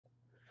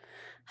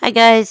Hi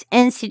guys,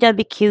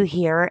 NCWQ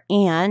here,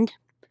 and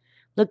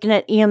looking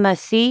at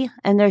EMSC,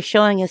 and they're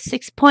showing a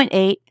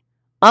 6.8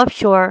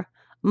 offshore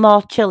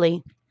Maule,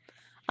 Chile.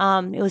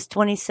 It was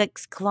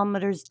 26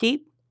 kilometers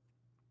deep,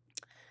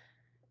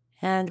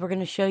 and we're going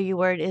to show you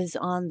where it is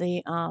on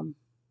the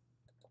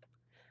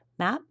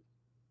map.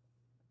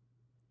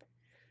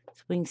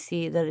 So we can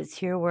see that it's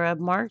here where I've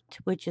marked,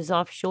 which is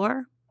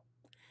offshore.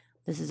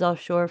 This is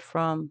offshore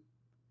from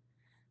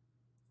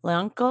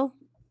Leonco,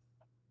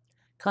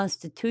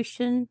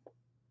 Constitution,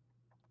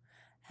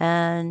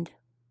 and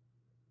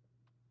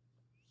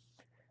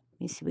let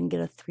me see if we can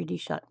get a 3D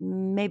shot.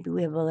 Maybe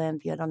we have a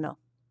land view, I don't know.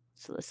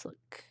 So let's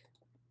look.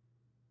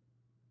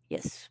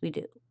 Yes, we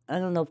do. I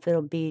don't know if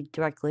it'll be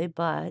directly,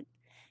 but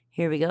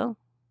here we go.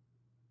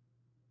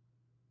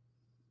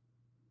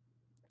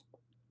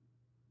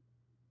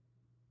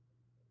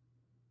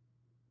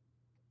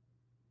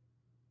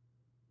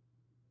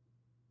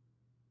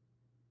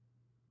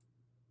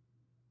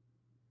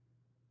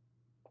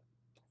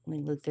 I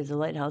mean, look, there's a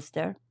lighthouse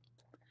there.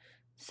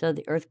 So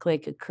the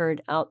earthquake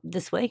occurred out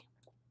this way.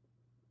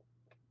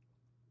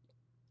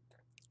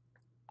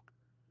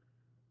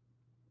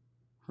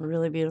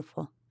 Really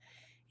beautiful.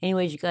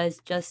 Anyways, you guys,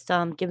 just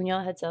giving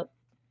y'all a heads up.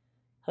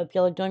 Hope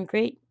y'all are doing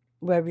great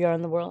wherever you are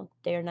in the world,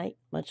 day or night.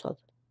 Much love.